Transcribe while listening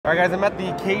All right, guys, I'm at the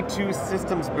K2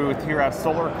 Systems booth here at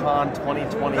SolarCon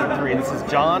 2023. This is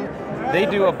John. They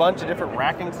do a bunch of different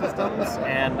racking systems,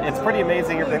 and it's pretty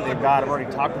amazing everything they've got. I've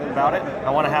already talked to them about it.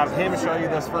 I want to have him show you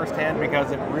this firsthand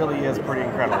because it really is pretty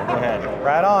incredible. Go ahead.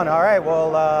 Right on. All right.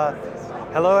 Well,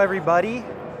 hello, everybody.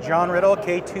 John Riddle,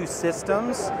 K2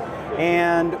 Systems.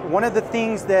 And one of the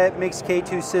things that makes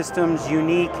K2 Systems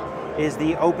unique is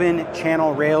the open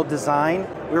channel rail design.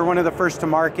 We were one of the first to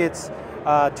markets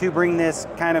to bring this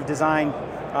kind of design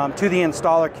to the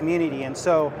installer community. And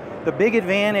so the big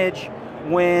advantage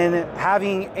when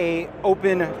having a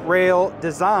open rail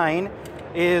design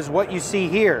is what you see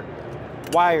here,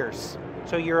 wires.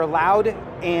 So you're allowed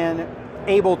and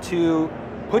able to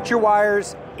put your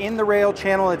wires in the rail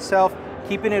channel itself,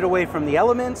 keeping it away from the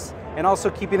elements and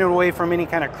also keeping it away from any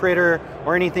kind of critter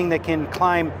or anything that can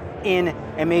climb in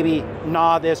and maybe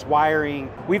gnaw this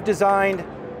wiring. We've designed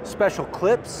special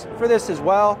clips for this as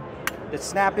well that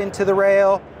snap into the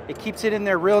rail. It keeps it in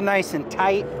there real nice and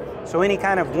tight, so any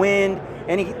kind of wind,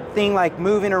 anything like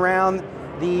moving around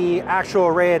the actual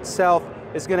array itself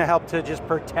is going to help to just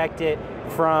protect it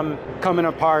from coming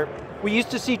apart. We used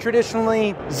to see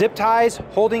traditionally zip ties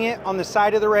holding it on the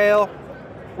side of the rail.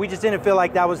 We just didn't feel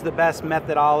like that was the best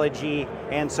methodology,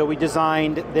 and so we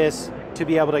designed this to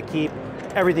be able to keep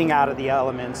everything out of the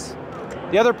elements.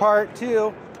 The other part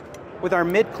too with our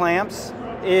mid clamps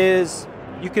is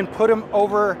you can put them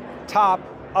over top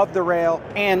of the rail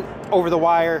and over the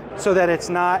wire so that it's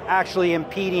not actually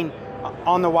impeding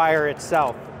on the wire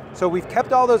itself. So we've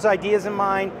kept all those ideas in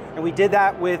mind, and we did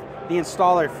that with the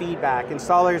installer feedback.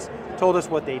 Installers told us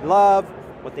what they love,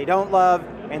 what they don't love,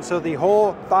 and so the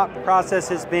whole thought process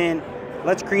has been,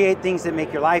 let's create things that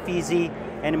make your life easy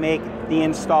and make the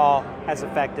install as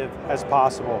effective as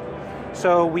possible.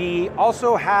 So we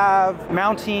also have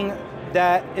mounting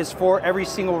that is for every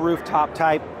single rooftop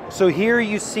type. So here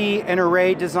you see an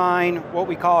array design, what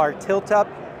we call our tilt up.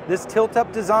 This tilt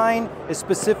up design is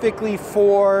specifically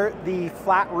for the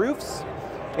flat roofs.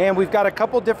 And we've got a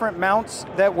couple different mounts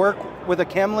that work with a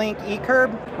ChemLink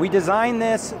E-curb. We designed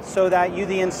this so that you,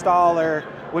 the installer,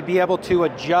 would be able to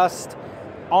adjust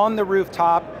on the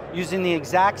rooftop using the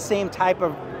exact same type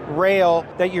of rail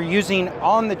that you're using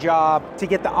on the job to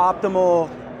get the optimal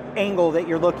angle that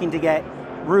you're looking to get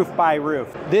roof by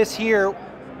roof. This here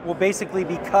will basically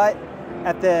be cut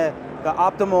at the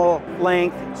optimal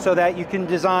length so that you can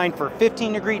design for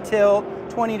 15-degree tilt,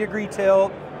 20-degree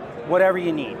tilt, whatever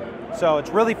you need. So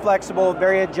it's really flexible,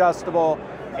 very adjustable,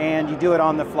 and you do it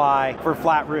on the fly for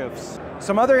flat roofs.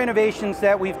 Some other innovations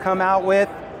that we've come out with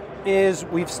is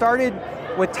we've started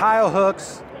with tile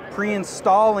hooks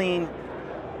pre-installing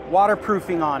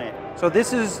waterproofing on it. So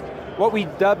this is what we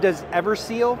dubbed as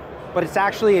EverSeal, but it's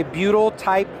actually a butyl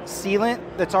type sealant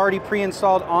that's already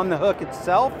pre-installed on the hook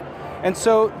itself. And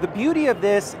so the beauty of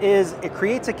this is it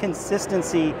creates a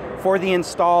consistency for the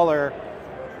installer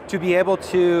to be able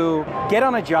to get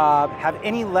on a job, have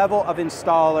any level of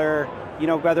installer, you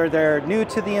know, whether they're new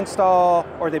to the install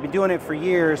or they've been doing it for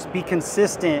years, be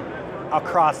consistent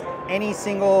across any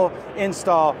single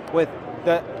install with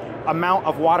the amount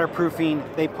of waterproofing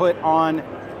they put on,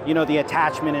 you know, the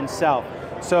attachment itself.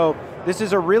 So this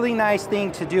is a really nice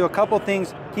thing to do a couple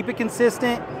things. Keep it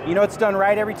consistent, you know it's done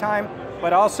right every time,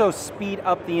 but also speed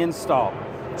up the install.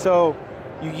 So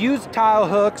you use tile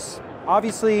hooks,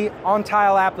 obviously on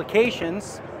tile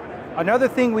applications. Another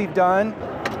thing we've done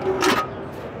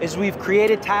is we've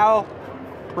created tile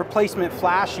replacement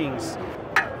flashings.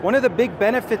 One of the big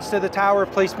benefits to the tile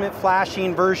replacement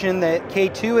flashing version that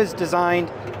K2 has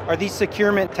designed are these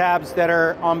securement tabs that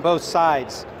are on both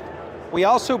sides. We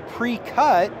also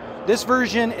pre-cut. This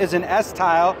version is an S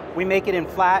tile. We make it in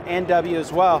flat and W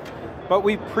as well. But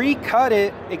we pre-cut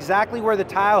it exactly where the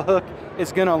tile hook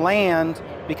is gonna land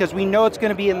because we know it's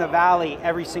gonna be in the valley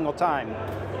every single time.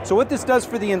 So what this does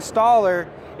for the installer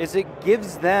is it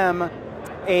gives them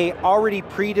a already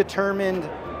predetermined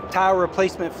tile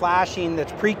replacement flashing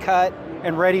that's pre-cut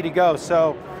and ready to go.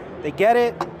 So they get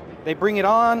it, they bring it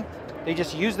on, they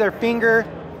just use their finger,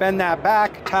 bend that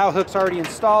back, tile hook's already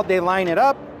installed, they line it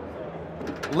up,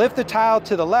 lift the tile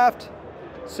to the left,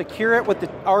 secure it with the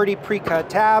already pre-cut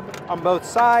tab on both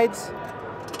sides,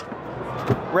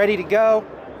 ready to go.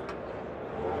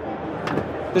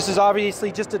 This is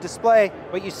obviously just a display,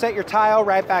 but you set your tile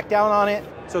right back down on it,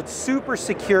 so it's super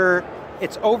secure.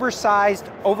 It's oversized,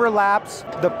 overlaps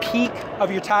the peak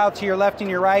of your tile to your left and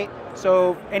your right,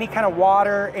 so any kind of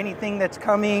water, anything that's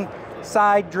coming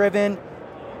side driven,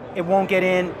 it won't get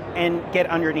in and get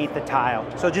underneath the tile.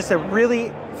 So just a really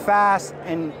fast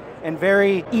and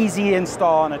very easy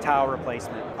install on a tile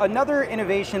replacement. Another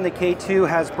innovation that K2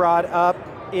 has brought up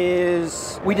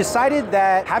is we decided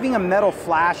that having a metal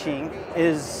flashing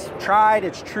is tried,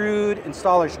 it's true,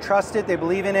 installers trust it, they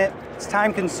believe in it. It's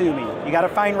time consuming. You got to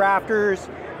find rafters,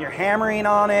 you're hammering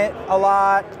on it a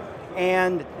lot,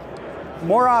 and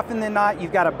more often than not,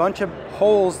 you've got a bunch of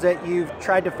holes that you've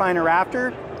tried to find a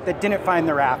rafter that didn't find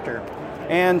the rafter.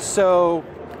 And so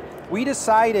we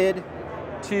decided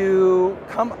to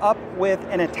come up with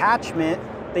an attachment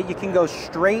that you can go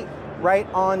straight right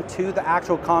onto the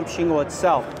actual comp shingle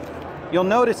itself. You'll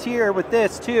notice here with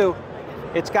this too,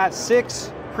 it's got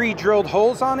 6 pre-drilled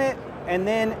holes on it, and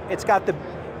then it's got the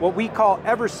what we call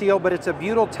EverSeal, but it's a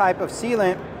butyl type of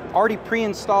sealant already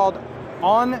pre-installed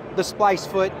on the splice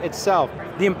foot itself.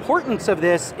 The importance of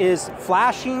this is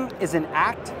flashing is an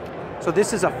act. So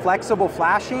this is a flexible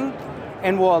flashing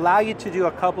and will allow you to do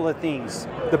a couple of things.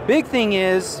 The big thing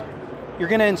is you're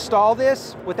gonna install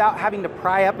this without having to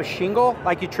pry up a shingle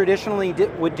like you traditionally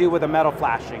would do with a metal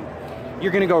flashing.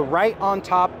 You're gonna go right on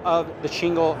top of the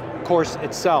shingle course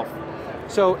itself.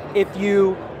 So if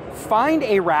you find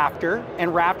a rafter,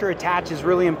 and rafter attach is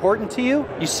really important to you,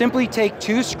 you simply take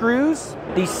 2 screws,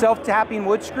 these self-tapping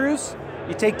wood screws.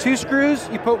 You take 2 screws,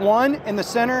 you put one in the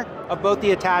center of both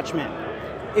the attachment.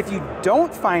 If you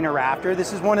don't find a rafter,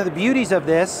 this is one of the beauties of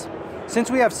this,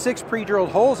 since we have 6 pre-drilled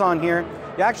holes on here,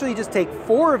 you actually just take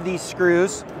 4 of these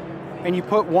screws and you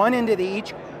put one into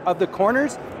each of the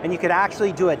corners, and you could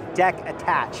actually do a deck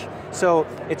attach. So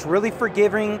it's really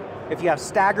forgiving if you have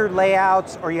staggered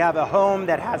layouts or you have a home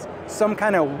that has some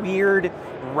kind of weird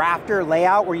rafter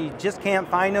layout where you just can't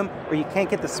find them or you can't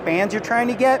get the spans you're trying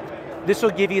to get. This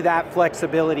will give you that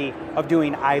flexibility of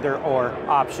doing either or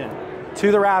option,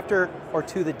 to the rafter or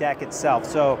to the deck itself.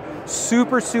 So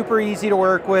super, super easy to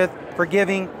work with,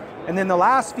 forgiving. And then the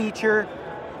last feature,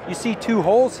 you see 2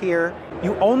 holes here.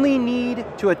 You only need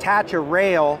to attach a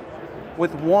rail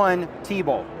with 1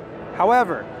 T-bolt.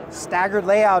 However, staggered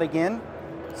layout again,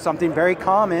 something very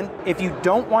common. If you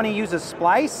don't want to use a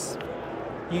splice,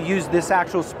 you use this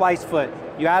actual splice foot.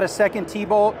 You add a second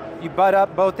T-bolt, you butt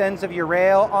up both ends of your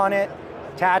rail on it,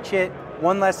 attach it,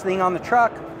 one less thing on the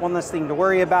truck, one less thing to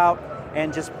worry about,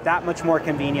 and just that much more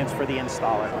convenience for the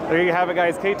installer. There you have it,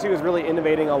 guys. K2 is really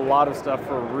innovating a lot of stuff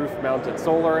for roof-mounted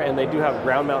solar, and they do have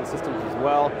ground-mount systems as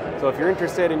well. So if you're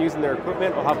interested in using their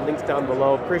equipment, we'll have links down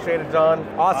below. Appreciate it, John.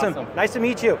 Awesome. Nice to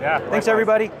meet you. Yeah, Thanks, likewise.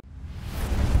 everybody.